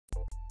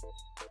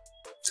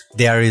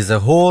There is a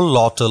whole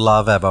lot to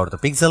love about the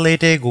Pixel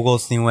 8a.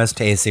 Google's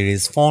newest A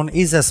series phone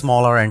is a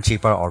smaller and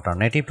cheaper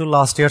alternative to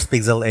last year's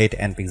Pixel 8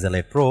 and Pixel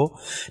 8 Pro,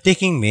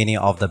 taking many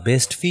of the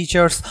best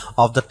features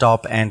of the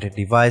top-end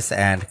device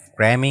and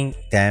cramming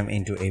them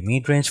into a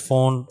mid-range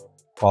phone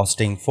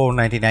costing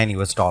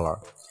 $499.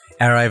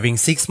 Arriving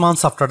 6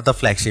 months after the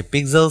flagship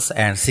Pixels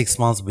and 6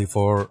 months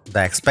before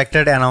the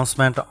expected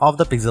announcement of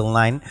the Pixel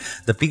 9,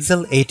 the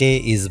Pixel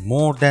 8a is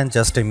more than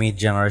just a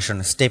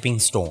mid-generation stepping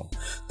stone.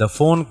 The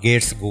phone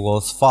gets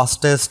Google's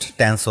fastest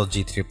Tensor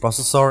G3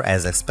 processor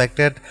as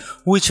expected,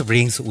 which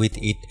brings with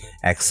it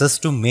access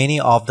to many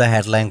of the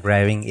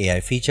headline-grabbing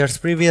AI features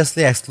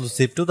previously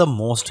exclusive to the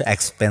most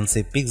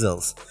expensive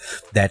Pixels.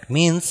 That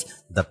means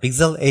the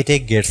Pixel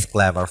 8a gets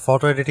clever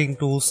photo editing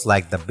tools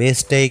like the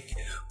Base Take,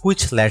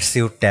 which lets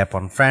you tap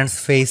on friends'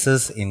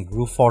 faces in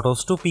group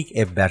photos to pick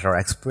a better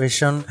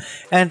expression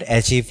and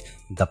achieve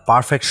the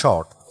perfect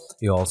shot.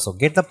 You also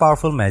get the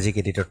powerful Magic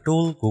Editor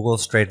tool,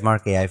 Google's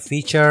trademark AI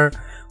feature,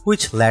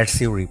 which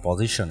lets you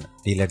reposition,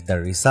 delete the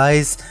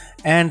resize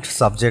and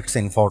subjects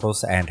in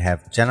photos and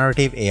have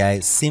generative AI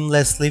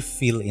seamlessly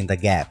fill in the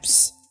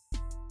gaps.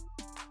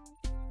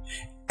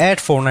 At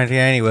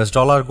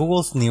 $499,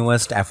 Google's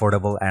newest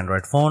affordable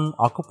Android phone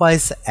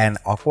occupies an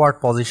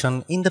awkward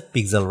position in the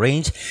Pixel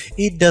range.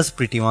 It does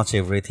pretty much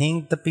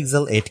everything the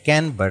Pixel 8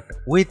 can, but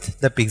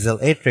with the Pixel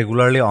 8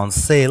 regularly on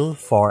sale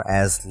for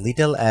as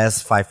little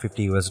as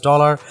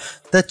 $550,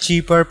 the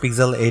cheaper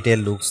Pixel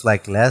 8a looks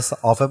like less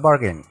of a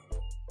bargain.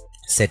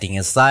 Setting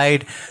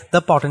aside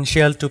the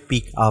potential to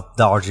pick up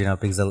the original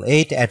Pixel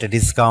 8 at a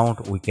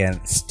discount, we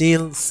can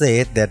still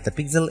say that the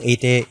Pixel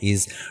 8a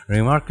is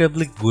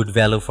remarkably good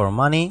value for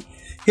money.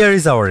 Here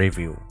is our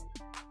review.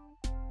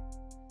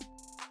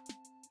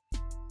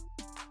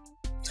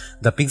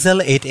 The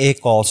Pixel 8a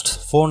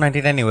costs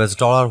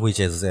 $499, which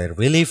is a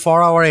relief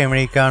for our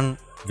American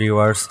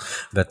viewers,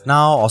 but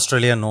now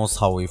Australia knows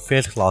how we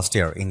felt last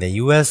year. In the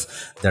US,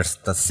 that's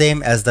the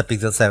same as the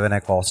Pixel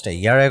 7a cost a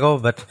year ago,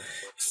 but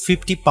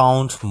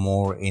 £50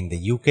 more in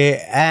the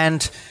UK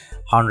and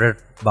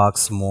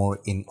 $100 more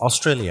in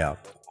Australia.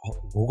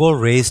 Google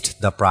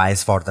raised the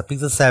price for the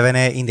Pixel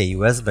 7a in the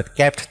US but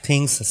kept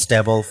things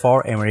stable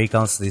for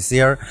Americans this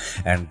year,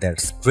 and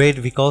that's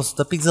great because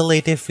the Pixel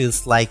 8a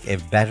feels like a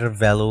better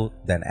value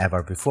than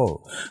ever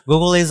before.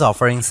 Google is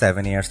offering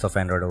 7 years of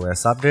Android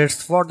OS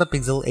updates for the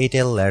Pixel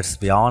 8a. Let's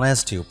be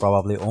honest, you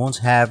probably won't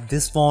have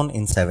this phone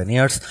in 7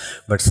 years,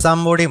 but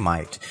somebody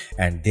might,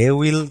 and they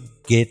will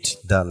get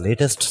the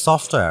latest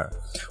software.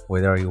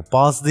 Whether you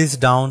pass this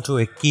down to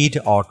a kid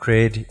or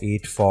trade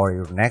it for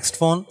your next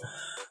phone,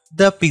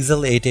 the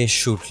Pixel 8a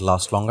should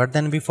last longer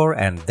than before,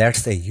 and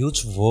that's a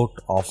huge vote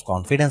of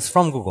confidence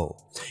from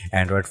Google.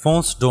 Android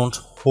phones don't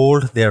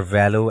hold their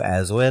value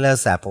as well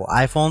as Apple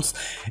iPhones,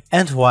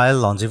 and while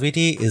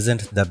longevity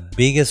isn't the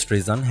biggest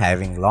reason,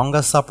 having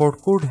longer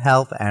support could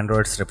help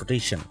Android's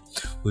reputation,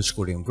 which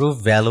could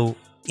improve value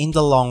in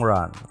the long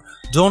run.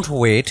 Don't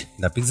wait,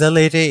 the Pixel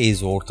 8a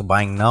is worth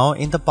buying now.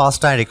 In the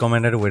past I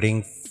recommended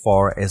waiting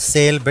for a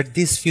sale, but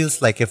this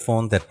feels like a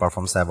phone that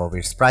performs above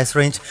its price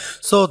range,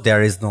 so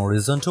there is no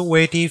reason to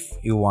wait if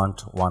you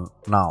want one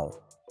now.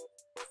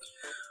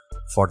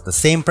 For the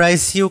same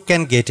price, you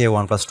can get a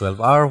OnePlus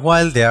 12R.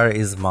 While there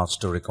is much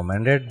to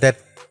recommend that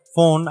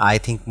phone, I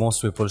think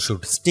most people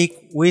should stick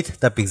with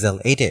the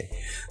Pixel 8a.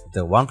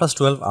 The OnePlus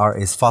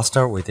 12R is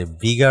faster with a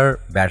bigger,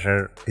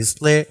 better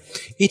display.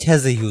 It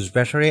has a huge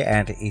battery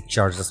and it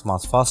charges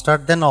much faster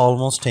than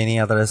almost any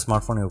other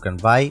smartphone you can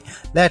buy,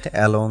 let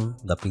alone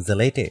the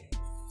Pixel 8a.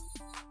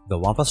 The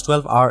OnePlus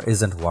 12R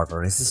isn't water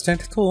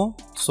resistant though,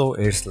 so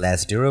it's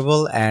less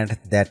durable, and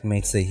that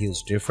makes a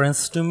huge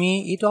difference to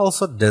me. It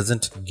also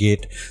doesn't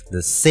get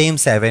the same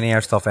 7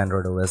 years of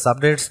Android OS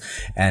updates,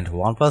 and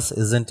OnePlus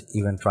isn't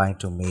even trying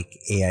to make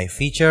AI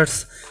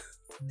features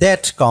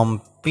that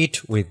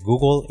compete with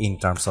Google in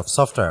terms of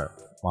software.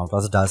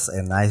 OnePlus does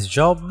a nice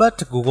job,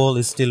 but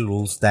Google still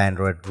rules the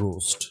Android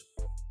roost.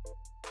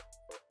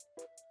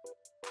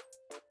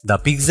 The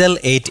Pixel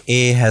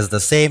 8a has the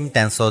same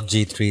Tensor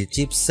G3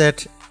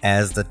 chipset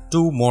as the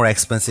two more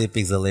expensive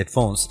Pixel 8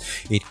 phones.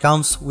 It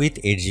comes with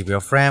 8GB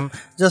of RAM,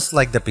 just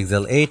like the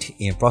Pixel 8.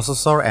 In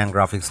processor and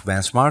graphics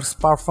benchmarks,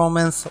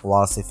 performance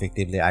was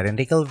effectively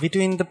identical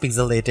between the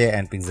Pixel 8a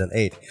and Pixel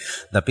 8.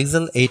 The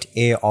Pixel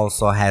 8a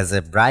also has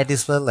a bright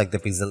display like the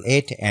Pixel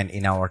 8, and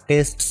in our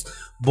tests,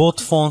 both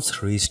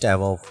phones reached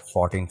above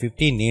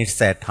 1450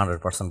 nits at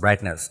 100%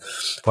 brightness,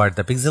 where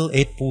the Pixel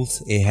 8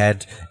 pulls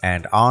ahead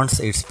and earns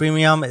its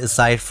premium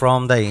aside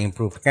from the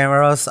improved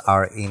cameras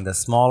are in the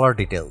smaller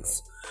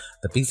details.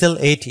 The Pixel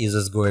 8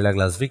 uses Gorilla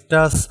Glass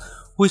Victus,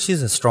 which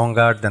is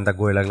stronger than the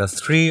Gorilla Glass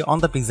 3 on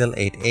the Pixel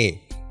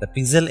 8a. The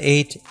Pixel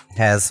 8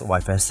 has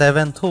Wi-Fi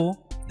 7 though,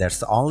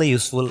 that's only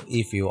useful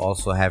if you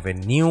also have a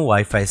new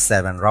Wi-Fi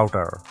 7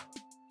 router.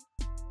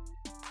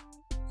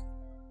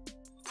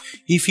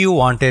 If you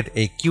wanted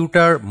a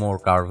cuter, more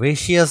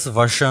curvaceous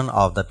version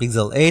of the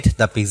Pixel 8,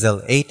 the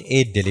Pixel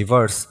 8a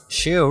delivers.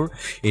 Sure,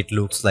 it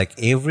looks like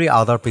every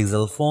other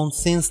Pixel phone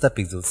since the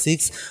Pixel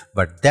 6,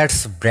 but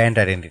that's brand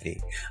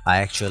identity. I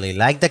actually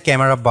like the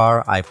camera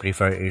bar. I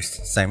prefer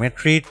its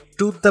symmetry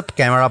to the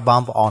camera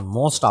bump on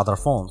most other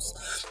phones.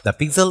 The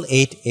Pixel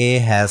 8a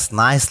has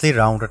nicely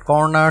rounded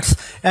corners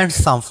and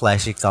some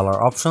flashy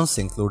color options,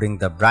 including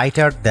the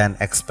brighter than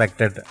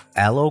expected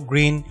yellow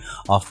green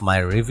of my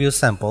review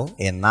sample,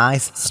 a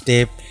nice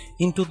step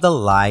into the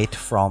light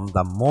from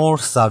the more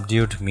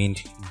subdued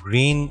mint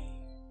green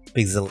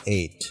Pixel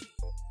 8.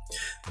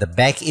 The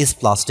back is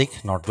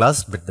plastic, not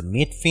glass, but the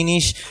matte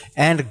finish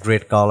and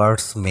great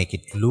colors make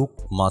it look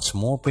much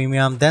more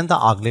premium than the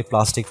ugly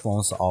plastic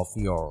phones of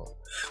yore.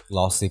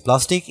 Glossy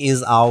plastic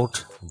is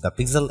out, the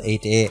Pixel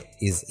 8a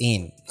is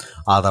in.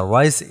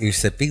 Otherwise,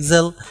 it's a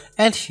Pixel,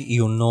 and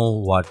you know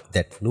what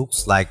that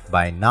looks like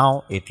by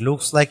now. It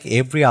looks like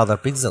every other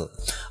Pixel.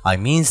 I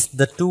mean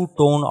the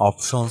two-tone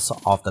options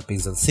of the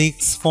Pixel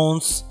 6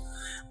 phones,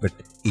 but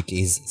it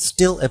is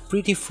still a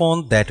pretty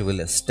phone that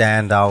will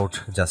stand out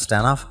just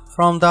enough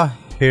from the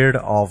herd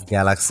of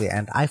Galaxy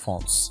and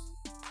iPhones.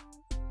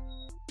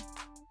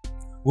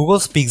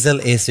 Google's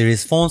Pixel A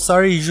series phones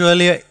are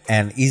usually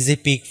an easy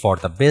pick for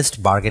the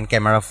best bargain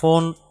camera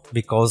phone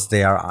because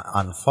they are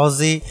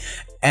unfuzzy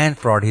and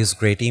produce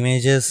great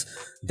images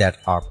that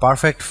are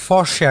perfect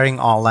for sharing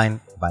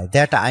online. By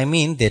that I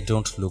mean they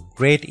don't look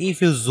great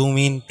if you zoom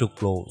in too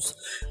close,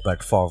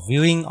 but for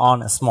viewing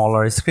on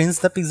smaller screens,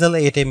 the Pixel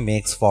 8a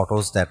makes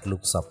photos that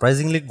look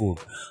surprisingly good.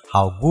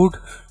 How good?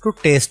 To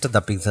test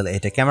the Pixel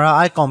 8a camera,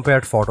 I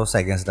compared photos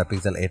against the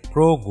Pixel 8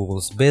 Pro,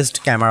 Google's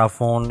best camera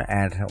phone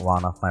and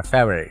one of my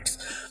favorites.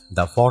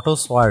 The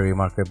photos were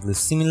remarkably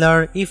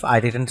similar. If I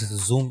didn't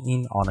zoom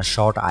in on a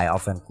shot, I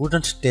often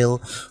couldn't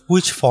tell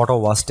which photo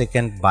was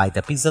taken by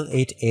the Pixel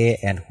 8a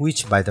and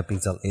which by the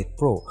Pixel 8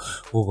 Pro.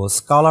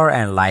 Google's color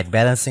and light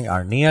balancing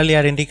are nearly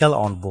identical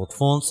on both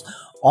phones.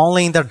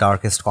 Only in the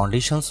darkest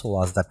conditions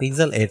was the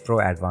Pixel 8 Pro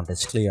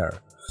advantage clear.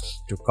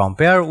 To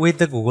compare with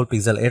the Google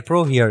Pixel 8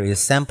 Pro, here is a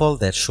sample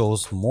that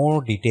shows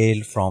more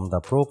detail from the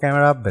Pro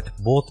camera, but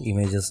both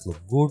images look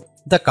good.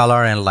 The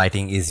color and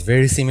lighting is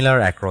very similar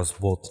across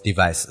both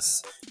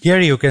devices. Here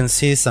you can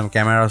see some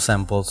camera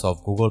samples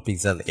of Google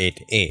Pixel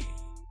 8a.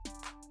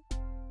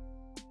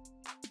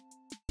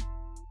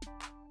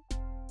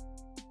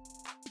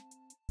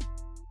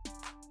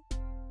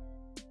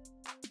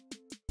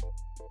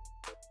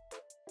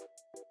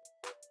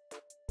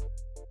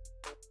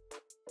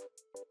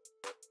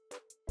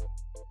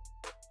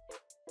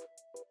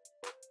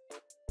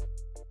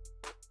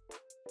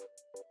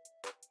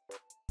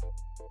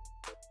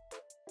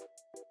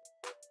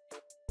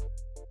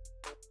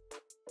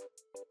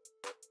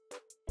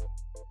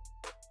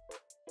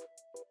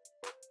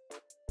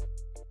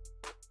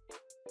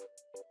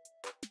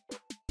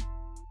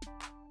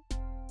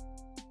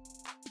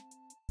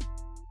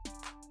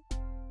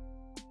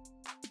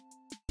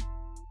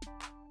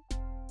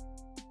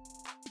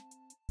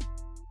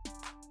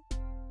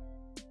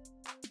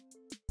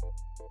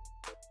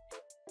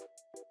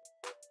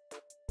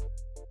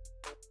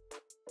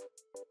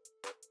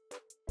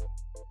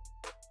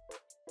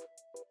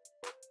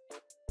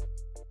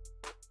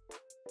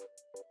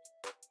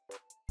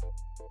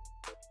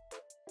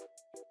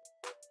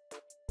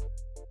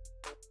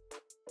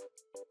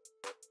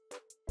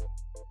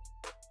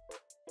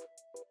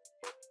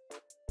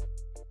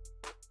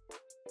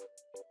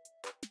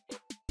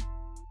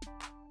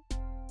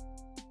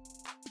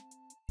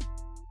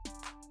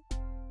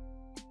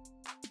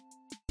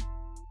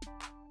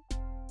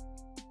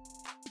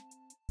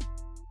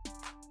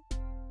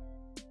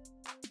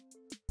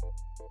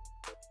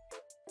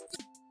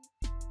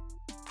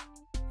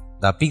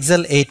 The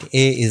Pixel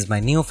 8a is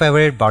my new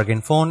favorite bargain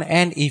phone,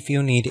 and if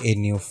you need a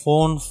new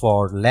phone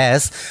for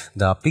less,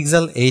 the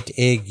Pixel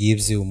 8a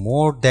gives you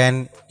more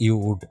than you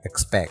would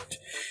expect.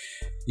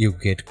 You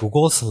get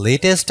Google's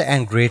latest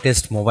and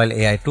greatest mobile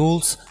AI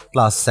tools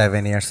plus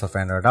 7 years of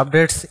Android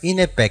updates in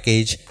a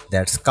package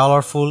that's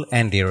colorful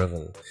and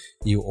durable.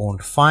 You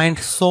won't find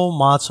so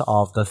much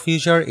of the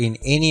future in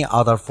any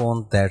other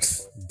phone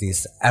that's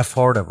this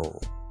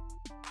affordable.